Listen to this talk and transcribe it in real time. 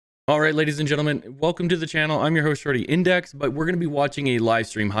All right, ladies and gentlemen, welcome to the channel. I'm your host, Shorty Index, but we're going to be watching a live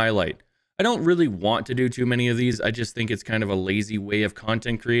stream highlight. I don't really want to do too many of these. I just think it's kind of a lazy way of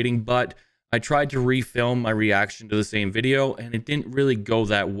content creating, but I tried to refilm my reaction to the same video, and it didn't really go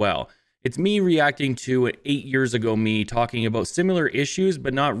that well. It's me reacting to an 8 years ago me talking about similar issues,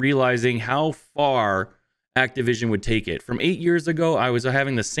 but not realizing how far Activision would take it. From 8 years ago, I was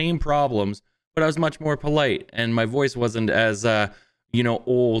having the same problems, but I was much more polite, and my voice wasn't as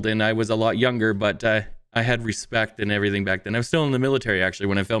old, and I was a lot younger, but I had respect and everything back then. I was still in the military, actually,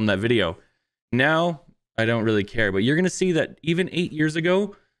 when I filmed that video. Now, I don't really care, but you're going to see that even 8 years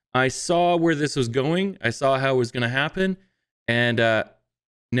ago, I saw where this was going. I saw how it was going to happen, and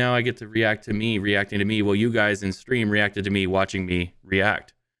now I get to react to me, reacting to me. Well, you guys in stream reacted to me, watching me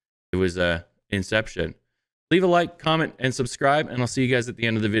react. It was Inception. Leave a like, comment, and subscribe, and I'll see you guys at the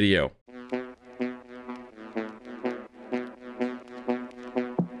end of the video.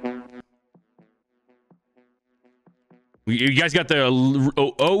 You guys got the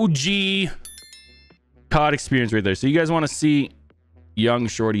OG COD experience right there. So you guys want to see young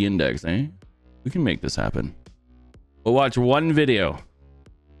Shorty Index, eh? We can make this happen. We'll watch one video.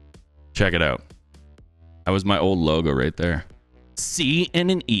 Check it out. That was my old logo right there. C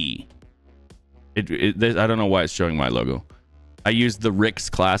and an E. I don't know why it's showing my logo. I used the Rick's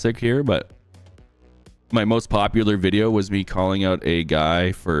Classic here, but my most popular video was me calling out a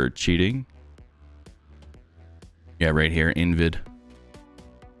guy for cheating. Yeah, right here, Invid.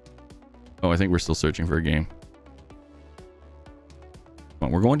 Oh, I think we're still searching for a game. Come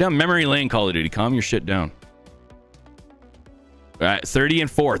on, we're going down memory lane, Call of Duty. Calm your shit down. All right, 30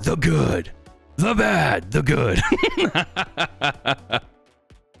 and 4. The good, the bad, the good.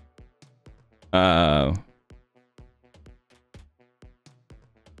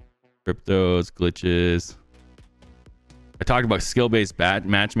 Cryptos, glitches. I talked about skill-based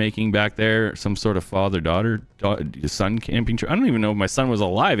matchmaking back there. Some sort of father-daughter, son camping trip. I don't even know if my son was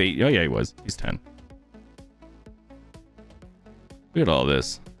alive. Oh yeah, he was. He's 10. Look at all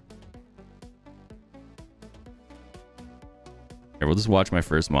this. Here, we'll just watch my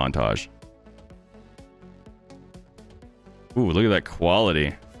first montage. Ooh, look at that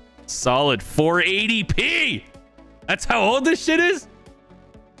quality. Solid 480p. That's how old this shit is?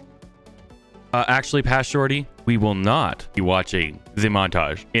 Actually, past Shorty, we will not be watching the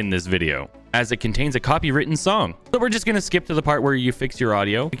montage in this video, as it contains a copywritten song. So we're just gonna skip to the part where you fix your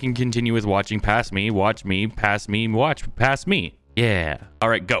audio. We can continue with watching past me, watch me, past me, watch past me. Yeah. All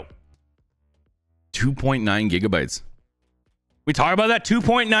right, go. 2.9 gigabytes. We talk about that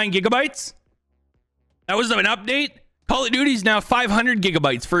 2.9 gigabytes? That was an update? Call of Duty's now 500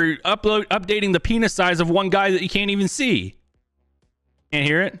 gigabytes for updating the penis size of one guy that you can't even see. Can't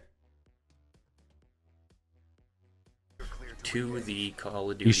hear it? To the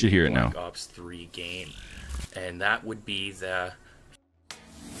Call of Duty you should hear it now. Black Ops 3 game, and that would be the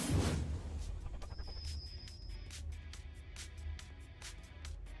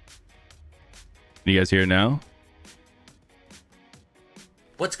you guys hear it now?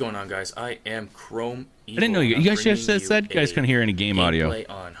 What's going on, guys? I am Chrome Evil. I didn't know you guys just said you guys couldn't hear any game audio.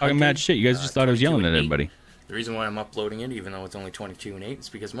 Talking mad shit. You guys just thought I was yelling at everybody. The reason why I'm uploading it, even though it's only 22 and 8, is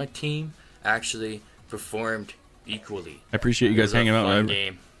because my team actually performed equally. I appreciate you guys hanging out. Fun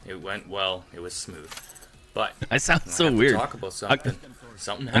game. It went well. It was smooth. But I sound so weird. Talk about something.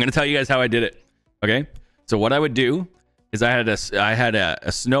 I'm gonna tell you guys how I did it. Okay. So what I would do is I had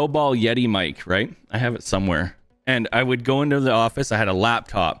a snowball Yeti mic, right? I have it somewhere, and I would go into the office. I had a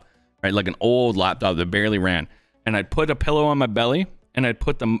laptop, right, like an old laptop that barely ran, and I'd put a pillow on my belly, and I'd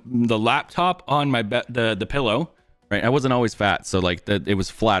put the laptop on my the pillow. Right, I wasn't always fat, so like it was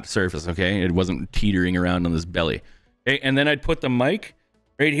flat surface. Okay, it wasn't teetering around on this belly. Okay, and then I'd put the mic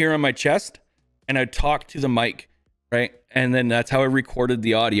right here on my chest, and I'd talk to the mic, right, and then that's how I recorded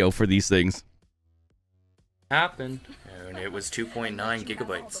the audio for these things. Happened, and it was 2.9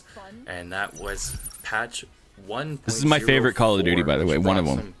 gigabytes, and that was patch 1. This is my favorite Call of Duty, by the way, one of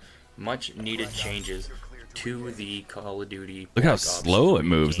them. Much needed changes to the Call of Duty. Look how slow it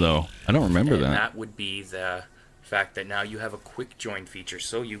moves, though. I don't remember that. That would be the fact that now you have a quick join feature.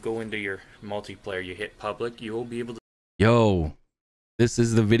 So you go into your multiplayer, you hit public, you will be able to. Yo, this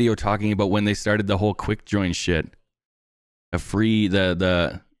is the video talking about when they started the whole quick join shit. This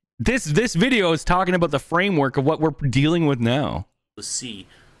video is talking about the framework of what we're dealing with now. To see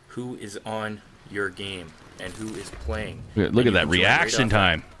who is on your game and who is playing. Look at that reaction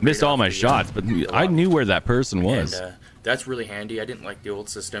time. Missed all my shots, but I knew where that person was. And, that's really handy. I didn't like the old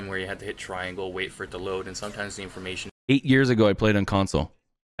system where you had to hit triangle, wait for it to load, and sometimes the information. 8 years ago, I played on console.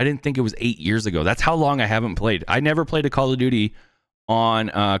 I didn't think it was 8 years ago. That's how long I haven't played. I never played a Call of Duty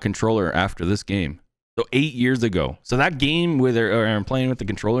on controller after this game. So 8 years ago. So that game with I'm playing with the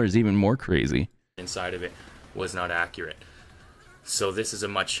controller is even more crazy. Inside of it was not accurate. So this is a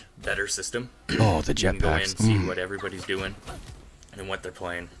much better system. Oh, the jetpacks. You can go in, see what everybody's doing and what they're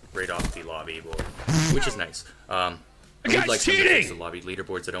playing right off the lobby board, which is nice. I would like some of the lobby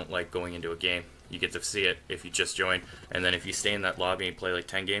leaderboards. I don't like going into a game. You get to see it if you just join, and then if you stay in that lobby and play like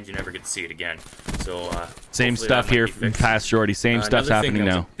 10 games, you never get to see it again. So same stuff here from past Shorty. Same stuff's happening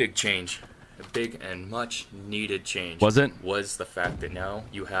now. A big change, a big and much needed change. Was it? Was the fact that now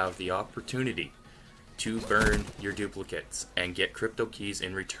you have the opportunity to burn your duplicates and get crypto keys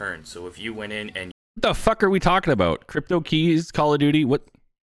in return. So if you went in and what the fuck are we talking about? Crypto keys, Call of Duty? What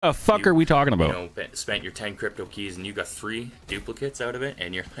the fuck are we talking about? You know, spent your 10 crypto keys and you got 3 duplicates out of it,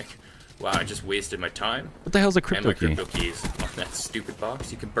 and you're like, wow, I just wasted my time. What the hell's a crypto key? And my crypto keys on that stupid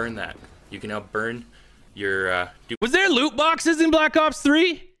box. You can burn that. You can now burn your. Was there loot boxes in Black Ops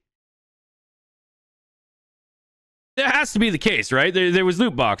 3? That has to be the case, right? There was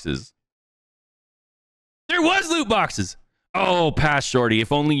loot boxes. There was loot boxes. Oh, past Shorty.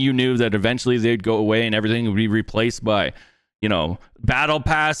 If only you knew that eventually they'd go away and everything would be replaced by, you know, battle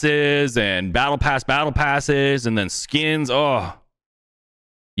passes and battle passes and then skins. Oh,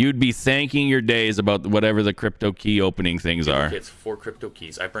 you'd be thanking your days about whatever the crypto key opening things are. It's 4 crypto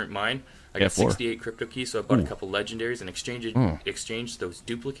keys. I burnt mine. I got 68 crypto keys, so I bought a couple legendaries and exchanged those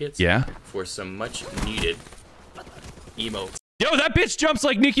duplicates for some much needed emotes. Yo, that bitch jumps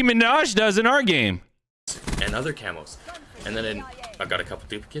like Nicki Minaj does in our game. And other camos. And then I got a couple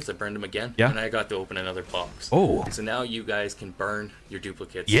duplicates. I burned them again. Yeah. And I got to open another box. Oh. So now you guys can burn your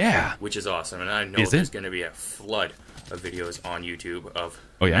duplicates. Yeah. Which is awesome. And I know there's going to be a flood of videos on YouTube of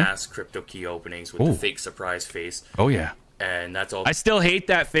mass crypto key openings with the fake surprise face. Oh, yeah. And that's all. I still hate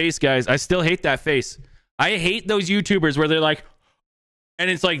that face, guys. I still hate that face. I hate those YouTubers where they're like, and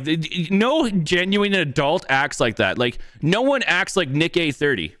it's like, no genuine adult acts like that. Like, no one acts like Nick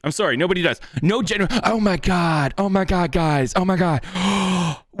A30. I'm sorry, nobody does. No genuine, oh my God, guys, oh my God.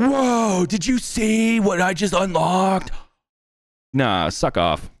 Whoa, did you see what I just unlocked? Nah, suck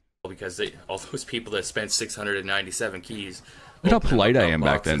off. Because all those people that spent 697 keys. Look how polite I am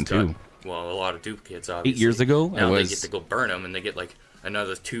back then, too. Well, a lot of duplicates, obviously. 8 years ago, now they get to go burn them, and they get like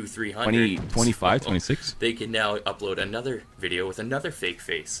another 200-300 25 26 they can now upload another video with another fake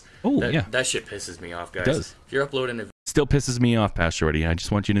face. That shit pisses me off, guys. It does. If you're uploading a still pisses me off, past Shorty. I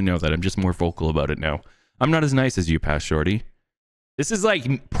just want you to know that I'm just more vocal about it now. I'm not as nice as you, past Shorty. This is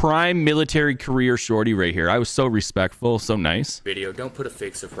like prime military career Shorty right here. I was so respectful, so nice. Video, don't put a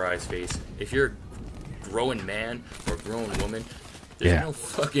fake surprise face. If you're a grown man or grown woman, there's no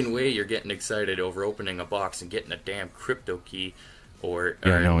fucking way you're getting excited over opening a box and getting a damn crypto key. Or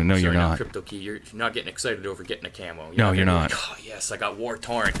no, you're not. Crypto key. You're not getting excited over getting a camo. You're not. Like, oh yes, I got war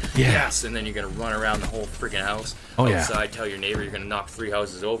torn. Yeah. Yes, and then you're gonna run around the whole freaking house. Outside, tell your neighbor you're gonna knock 3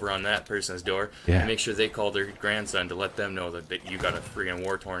 houses over on that person's door. And make sure they call their grandson to let them know that you got a freaking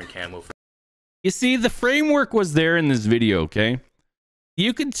war torn camo. You see, the framework was there in this video. Okay,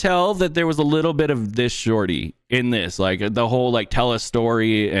 you could tell that there was a little bit of this Shorty in this, like the whole like tell a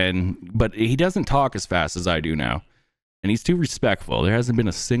story, but he doesn't talk as fast as I do now. And he's too respectful. There hasn't been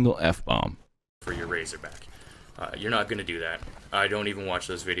a single F-bomb. For your Razorback. You're not going to do that. I don't even watch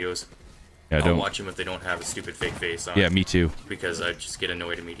those videos. Yeah, I'll watch them if they don't have a stupid fake face on. Yeah, me too. Because I just get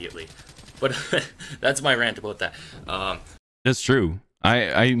annoyed immediately. But that's my rant about that. That's true.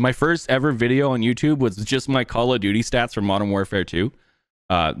 My first ever video on YouTube was just my Call of Duty stats from Modern Warfare 2.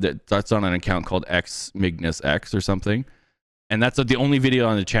 That's on an account called XMignusX or something. And that's the only video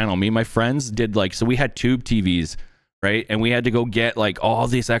on the channel. Me and my friends did like, so we had tube TVs, right? And we had to go get like all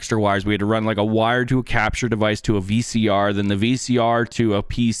these extra wires. We had to run like a wire to a capture device to a VCR, then the VCR to a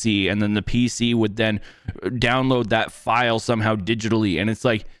PC, and then the PC would then download that file somehow digitally. And it's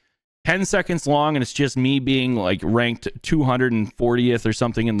like 10 seconds long, and it's just me being like ranked 240th or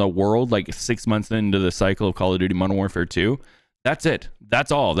something in the world, like 6 months into the cycle of Call of Duty Modern Warfare 2. That's it.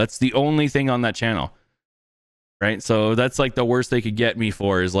 That's all. That's the only thing on that channel. Right? So that's like the worst they could get me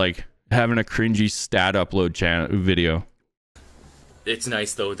for is like having a cringy stat upload channel video. It's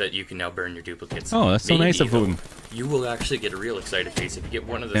nice though that you can now burn your duplicates. Oh, that's so nice of them. You will actually get a real excited face if you get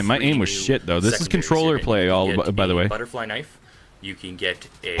one of the. And my aim was shit though. This is controller play, all by the way. Butterfly knife. You can get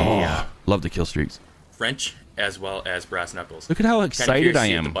a. Love the kill streaks. French as well as brass knuckles. Look at how excited I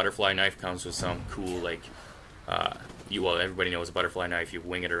am. The butterfly knife comes with some cool like, well everybody knows a butterfly knife. You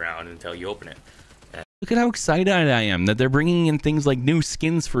wing it around until you open it. Look at how excited I am that they're bringing in things like new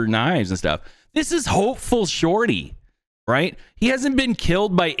skins for knives and stuff. This is hopeful Shorty. right? He hasn't been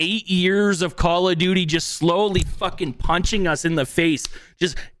killed by 8 years of Call of Duty just slowly fucking punching us in the face,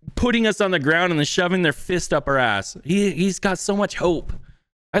 just putting us on the ground and then shoving their fist up our ass. He's got so much hope.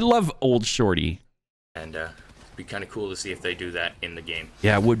 I love old Shorty. And it'd be kind of cool to see if they do that in the game.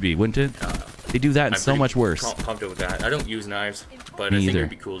 Yeah, it would be, wouldn't it? They do that and so much worse. Pumped up with that. I don't use knives, but I think it'd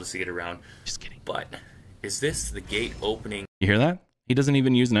be cool to see it around. Just kidding. But is this the gate opening? You hear that? He doesn't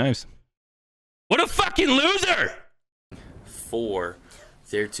even use knives. What a fucking loser! For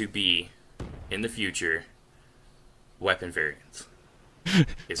there to be, in the future, weapon variants.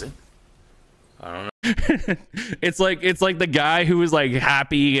 Is it? I don't know. It's like the guy who was like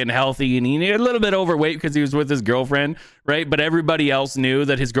happy and healthy and he a little bit overweight because he was with his girlfriend, right? But everybody else knew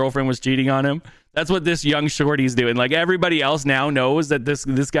that his girlfriend was cheating on him. That's what this young Shorty's doing. Like everybody else now knows that this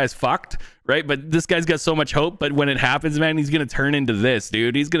guy's fucked, right? But this guy's got so much hope. But when it happens, man, he's gonna turn into this,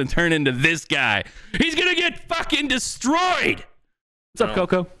 dude. He's gonna turn into this guy. He's gonna get fucking destroyed. What's up,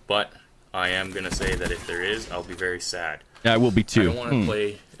 Coco? But I am gonna say that if there is, I'll be very sad. Yeah, I will be too. I don't want to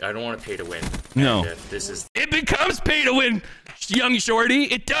play. I don't want to pay to win. No. And this is. It becomes pay to win, young Shorty.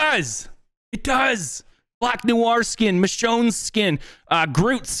 It does. It does. Black Noir skin, Michonne's skin,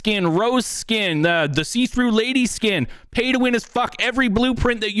 Groot skin, Rose skin, the see-through lady skin. Pay to win as fuck. Every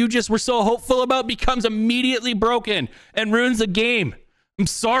blueprint that you just were so hopeful about becomes immediately broken and ruins the game. I'm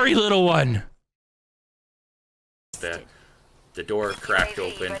sorry, little one. The door cracked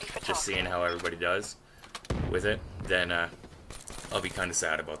open, just seeing how everybody does with it, then I'll be kind of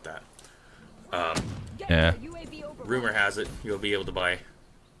sad about that. Yeah. Rumor has it you'll be able to buy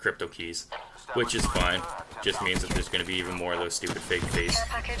crypto keys, which is fine. Just means that there's going to be even more of those stupid fake face.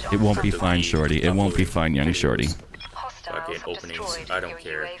 It won't be fine, Shorty. It won't be fine, young Shorty. Fucking openings. I don't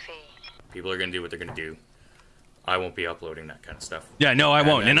care. People are going to do what they're going to do. I won't be uploading that kind of stuff. Yeah, no, I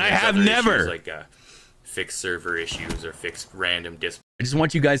won't. And I have never. Like fixed server issues or fixed random disk. I just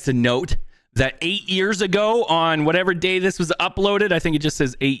want you guys to note that 8 years ago, on whatever day this was uploaded, I think it just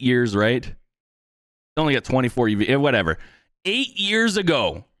says 8 years, right? It's only got 24 UV, whatever. 8 years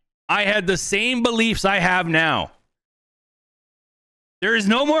ago, I had the same beliefs I have now. There is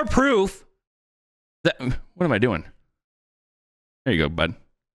no more proof that... What am I doing? There you go, bud.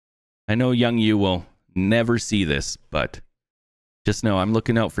 I know young you will never see this, but just know I'm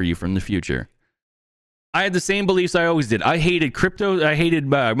looking out for you from the future. I had the same beliefs I always did. I hated crypto. I hated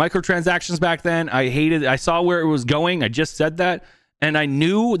microtransactions back then. I saw where it was going. I just said that. And I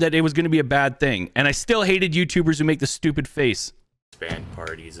knew that it was going to be a bad thing. And I still hated YouTubers who make the stupid face. Band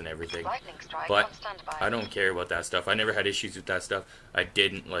parties and everything. But I don't care about that stuff. I never had issues with that stuff. I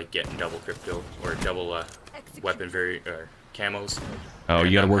didn't like getting double crypto or double weapon camos. Oh,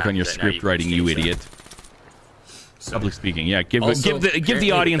 you got to work on your script writing, you idiot. So, public speaking. Yeah, give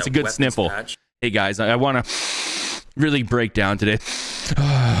the audience a good sniffle. Patch. Hey guys, I want to really break down today's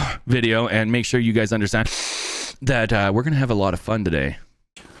video and make sure you guys understand that we're going to have a lot of fun today.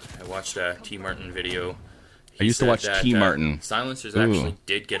 I watched a T Martin video. I used to watch T Martin. Silencers actually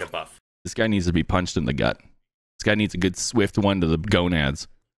did get a buff. This guy needs to be punched in the gut. This guy needs a good swift one to the gonads.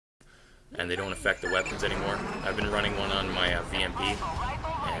 And they don't affect the weapons anymore. I've been running one on my VMP.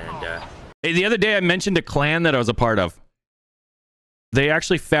 And hey, the other day I mentioned a clan that I was a part of. They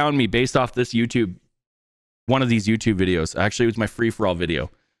actually found me based off this one of these YouTube videos. Actually, it was my free-for-all video.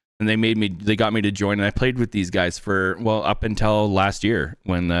 And they got me to join, and I played with these guys for, well, up until last year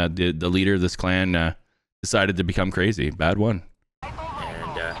when the leader of this clan decided to become crazy. Bad one.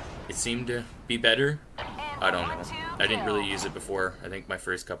 And it seemed to be better. I don't know. I didn't really use it before. I think my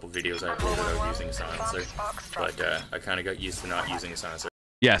first couple videos I uploaded, I was using a silencer. But I kind of got used to not using a silencer.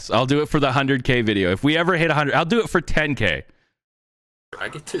 Yes, I'll do it for the 100K video. If we ever hit 100, I'll do it for 10K. I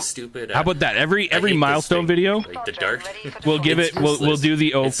get too stupid. How about that? Every milestone video, like the dart, we'll give it. We'll do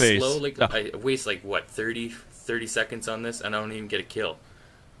the O face. Slow, like, I waste like what 30 seconds on this, and I don't even get a kill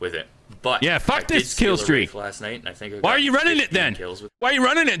with it. But yeah, fuck this kill streak. Last night, and I think why are you running it then? Why are you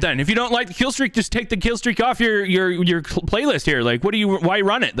running it then? If you don't like the kill streak, just take the kill streak off your playlist here. Like, why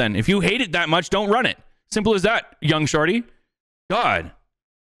run it then? If you hate it that much, don't run it. Simple as that, young Shorty. God,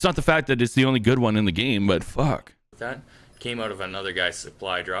 it's not the fact that it's the only good one in the game, but fuck. That came out of another guy's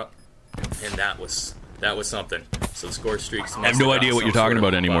supply drop, and that was something. So the score streaks. I have no idea what you're talking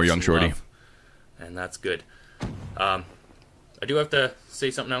about anymore, young Shorty. And that's good. I do have to say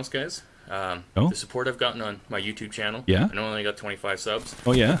something else, guys. The support I've gotten on my YouTube channel. Yeah. I know I only got 25 subs.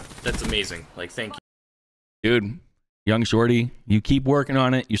 Oh yeah. That's amazing. Like, thank you, dude. Young Shorty, you keep working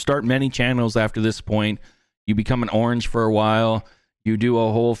on it. You start many channels after this point. You become an orange for a while. You do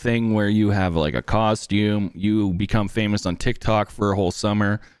a whole thing where you have like a costume. You become famous on TikTok for a whole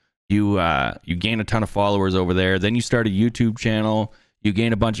summer. You gain a ton of followers over there. Then you start a YouTube channel. You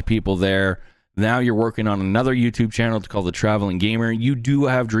gain a bunch of people there. Now you're working on another YouTube channel called The Traveling Gamer. You do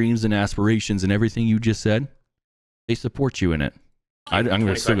have dreams and aspirations and everything you just said. They support you in it. I'm going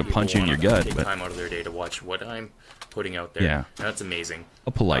to still punch you in your gut. Take but time out of their day to watch what I'm putting out there. Yeah. That's amazing.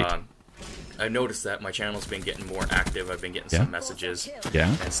 A polite. I've noticed that my channel's been getting more active. I've been getting some messages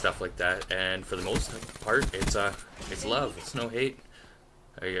and stuff like that. And for the most part, it's love. It's no hate.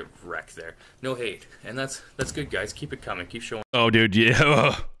 I get wrecked there. No hate. And that's good, guys. Keep it coming. Keep showing. Oh, dude,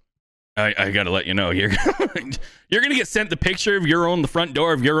 yeah. I gotta let you know, you're gonna get sent the picture of the front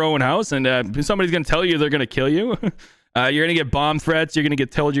door of your own house, and somebody's gonna tell you they're gonna kill you. You're gonna get bomb threats. You're gonna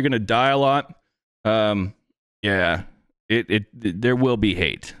get told you're gonna die a lot. Yeah, there will be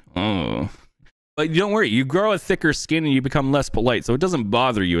hate. Oh, but don't worry. You grow a thicker skin and you become less polite, so it doesn't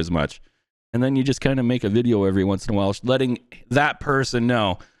bother you as much. And then you just kind of make a video every once in a while, letting that person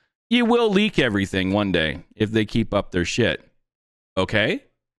know you will leak everything one day if they keep up their shit. Okay.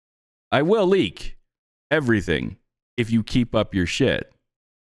 I will leak everything if you keep up your shit.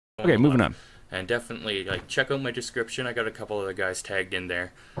 Okay, moving on. And definitely, like, check out my description. I got a couple other guys tagged in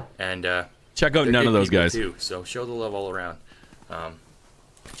there, and check out none of those guys too. So show the love all around.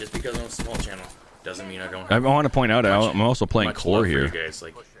 Just because I'm a small channel doesn't mean I don't. I want to point out I'm also playing Core here. You guys.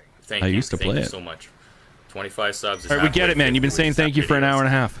 Like, thank you so much. 25 subs. All right, we get it, man. You've been saying thank you for an hour and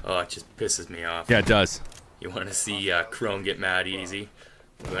a half. Oh, it just pisses me off. Yeah, it does. You want to see Chrome get mad easy?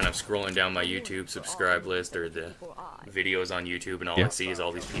 When I'm scrolling down my YouTube subscribe list or the videos on YouTube, and all I see is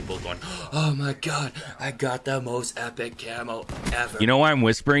all these people going, "Oh my god, I got the most epic camo ever." You know why I'm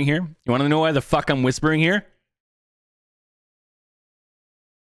whispering here? You want to know why the fuck I'm whispering here?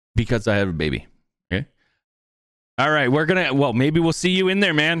 Because I have a baby. Okay. All right, well, maybe we'll see you in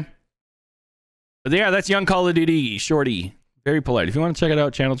there, man. But yeah, that's Young Call of Duty Shorty. Very polite. If you want to check it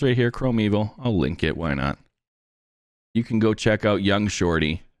out, channel's right here, Chrome Evil. I'll link it. Why not? You can go check out Young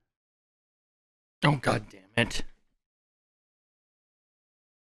Shorty. Oh, god damn it.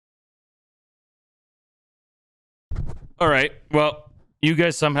 All right. Well, you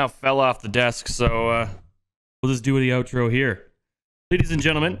guys somehow fell off the desk, so we'll just do the outro here. Ladies and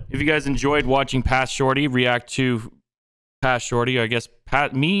gentlemen, if you guys enjoyed watching Past Shorty react to Past Shorty, I guess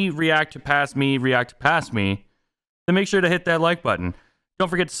me react to Past me, react to Past me, then make sure to hit that like button. Don't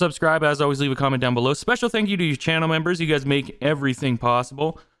forget to subscribe. As always, leave a comment down below. Special thank you to your channel members. You guys make everything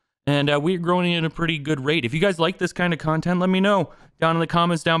possible. And we're growing at a pretty good rate. If you guys like this kind of content, let me know down in the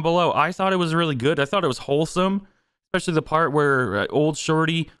comments down below. I thought it was really good. I thought it was wholesome, especially the part where old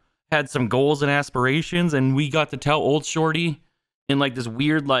Shorty had some goals and aspirations, and we got to tell old Shorty in like this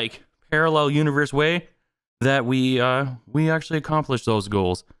weird like parallel universe way that we actually accomplished those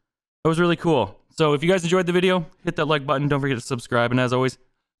goals. That was really cool. So if you guys enjoyed the video, hit that like button. Don't forget to subscribe. And as always,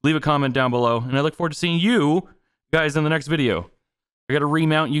 leave a comment down below. And I look forward to seeing you guys in the next video. I got to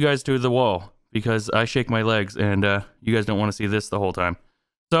remount you guys to the wall because I shake my legs and you guys don't want to see this the whole time.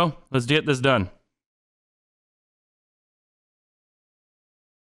 So let's get this done.